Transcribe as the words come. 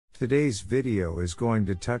Today's video is going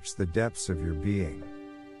to touch the depths of your being.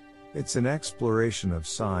 It's an exploration of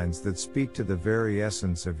signs that speak to the very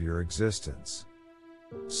essence of your existence.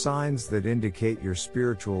 Signs that indicate your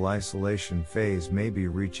spiritual isolation phase may be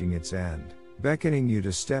reaching its end, beckoning you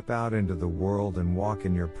to step out into the world and walk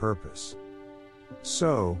in your purpose.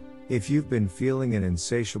 So, if you've been feeling an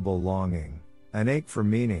insatiable longing, an ache for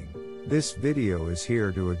meaning, this video is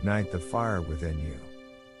here to ignite the fire within you.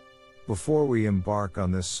 Before we embark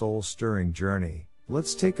on this soul-stirring journey,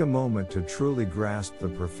 let's take a moment to truly grasp the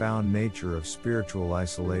profound nature of spiritual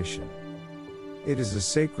isolation. It is a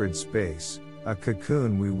sacred space, a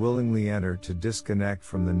cocoon we willingly enter to disconnect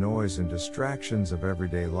from the noise and distractions of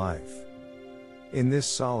everyday life. In this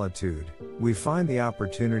solitude, we find the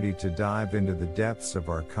opportunity to dive into the depths of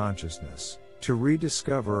our consciousness, to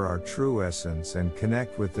rediscover our true essence and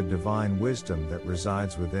connect with the divine wisdom that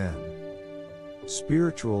resides within.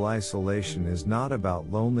 Spiritual isolation is not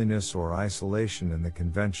about loneliness or isolation in the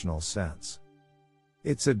conventional sense.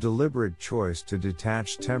 It's a deliberate choice to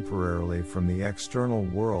detach temporarily from the external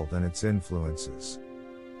world and its influences.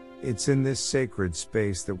 It's in this sacred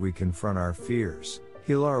space that we confront our fears,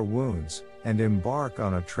 heal our wounds, and embark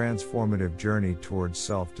on a transformative journey towards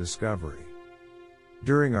self-discovery.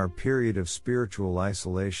 During our period of spiritual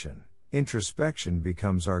isolation, introspection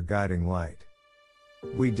becomes our guiding light.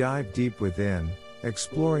 We dive deep within,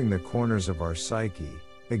 exploring the corners of our psyche,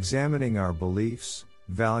 examining our beliefs,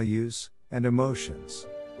 values, and emotions.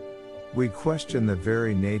 We question the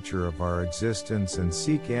very nature of our existence and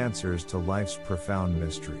seek answers to life's profound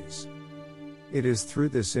mysteries. It is through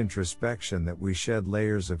this introspection that we shed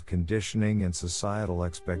layers of conditioning and societal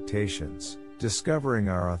expectations, discovering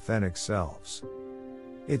our authentic selves.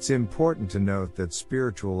 It's important to note that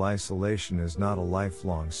spiritual isolation is not a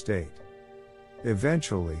lifelong state.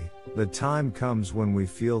 Eventually, the time comes when we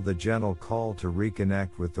feel the gentle call to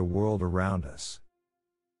reconnect with the world around us.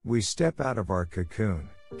 We step out of our cocoon,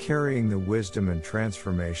 carrying the wisdom and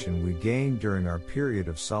transformation we gained during our period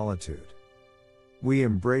of solitude. We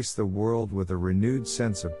embrace the world with a renewed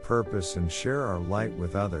sense of purpose and share our light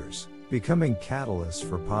with others, becoming catalysts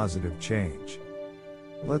for positive change.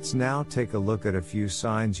 Let's now take a look at a few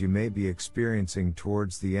signs you may be experiencing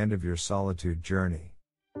towards the end of your solitude journey.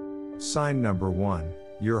 Sign number 1,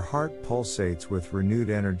 your heart pulsates with renewed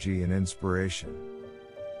energy and inspiration.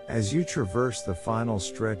 As you traverse the final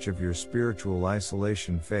stretch of your spiritual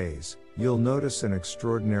isolation phase, you'll notice an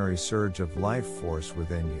extraordinary surge of life force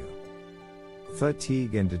within you.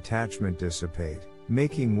 Fatigue and detachment dissipate,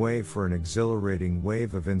 making way for an exhilarating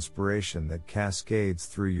wave of inspiration that cascades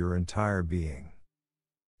through your entire being.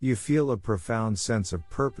 You feel a profound sense of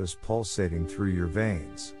purpose pulsating through your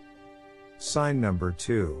veins. Sign number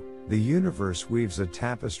 2, the universe weaves a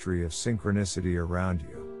tapestry of synchronicity around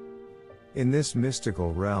you. In this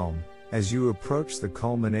mystical realm, as you approach the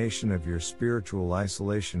culmination of your spiritual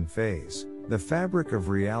isolation phase, the fabric of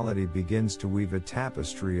reality begins to weave a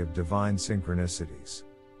tapestry of divine synchronicities.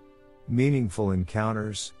 Meaningful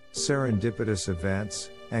encounters, serendipitous events,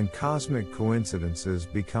 and cosmic coincidences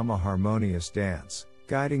become a harmonious dance,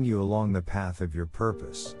 guiding you along the path of your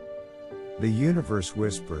purpose. The universe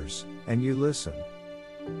whispers, and you listen.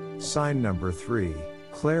 Sign number 3,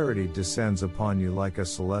 clarity descends upon you like a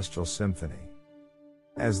celestial symphony.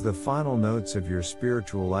 As the final notes of your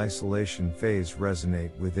spiritual isolation phase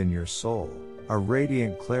resonate within your soul, a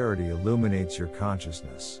radiant clarity illuminates your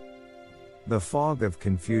consciousness. The fog of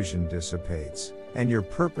confusion dissipates, and your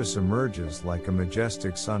purpose emerges like a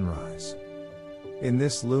majestic sunrise. In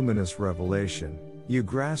this luminous revelation, you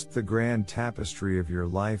grasp the grand tapestry of your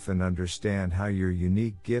life and understand how your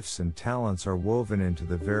unique gifts and talents are woven into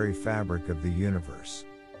the very fabric of the universe.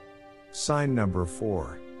 Sign number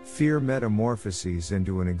 4, fear metamorphoses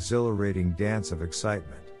into an exhilarating dance of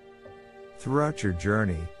excitement. Throughout your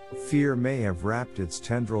journey, fear may have wrapped its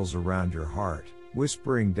tendrils around your heart,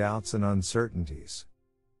 whispering doubts and uncertainties.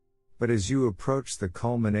 But as you approach the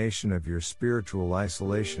culmination of your spiritual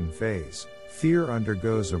isolation phase, fear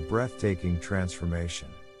undergoes a breathtaking transformation.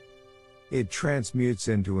 It transmutes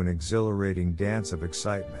into an exhilarating dance of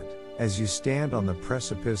excitement, as you stand on the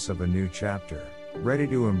precipice of a new chapter, ready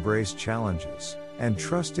to embrace challenges, and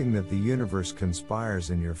trusting that the universe conspires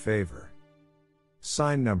in your favor.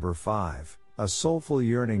 Sign number 5, a soulful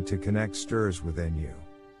yearning to connect stirs within you.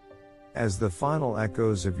 As the final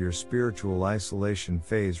echoes of your spiritual isolation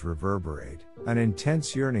phase reverberate, an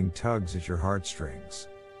intense yearning tugs at your heartstrings.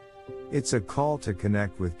 It's a call to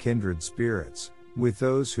connect with kindred spirits, with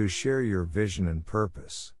those who share your vision and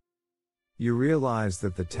purpose. You realize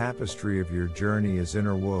that the tapestry of your journey is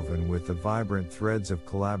interwoven with the vibrant threads of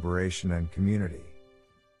collaboration and community.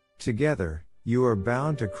 Together, you are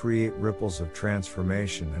bound to create ripples of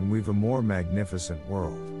transformation and weave a more magnificent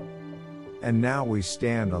world. And now we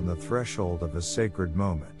stand on the threshold of a sacred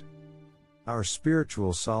moment. Our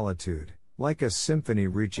spiritual solitude, like a symphony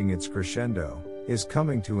reaching its crescendo, is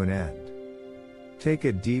coming to an end. Take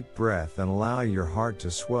a deep breath and allow your heart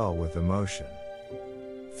to swell with emotion.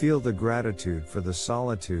 Feel the gratitude for the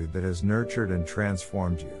solitude that has nurtured and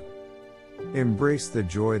transformed you. Embrace the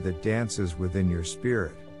joy that dances within your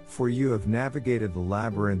spirit, for you have navigated the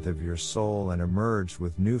labyrinth of your soul and emerged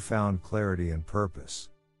with newfound clarity and purpose.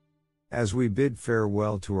 As we bid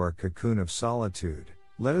farewell to our cocoon of solitude,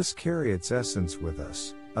 let us carry its essence with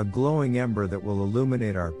us, a glowing ember that will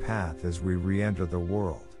illuminate our path as we re-enter the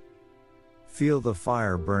world. Feel the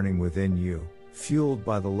fire burning within you, fueled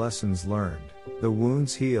by the lessons learned, the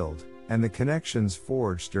wounds healed, and the connections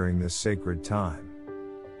forged during this sacred time.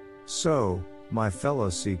 So, my fellow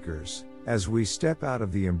seekers, as we step out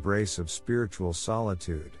of the embrace of spiritual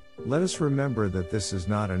solitude, let us remember that this is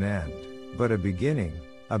not an end, but a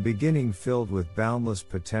beginning filled with boundless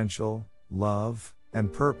potential, love,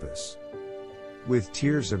 and purpose. With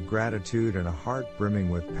tears of gratitude and a heart brimming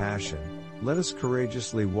with passion, let us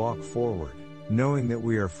courageously walk forward, knowing that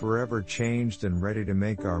we are forever changed and ready to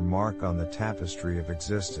make our mark on the tapestry of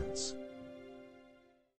existence.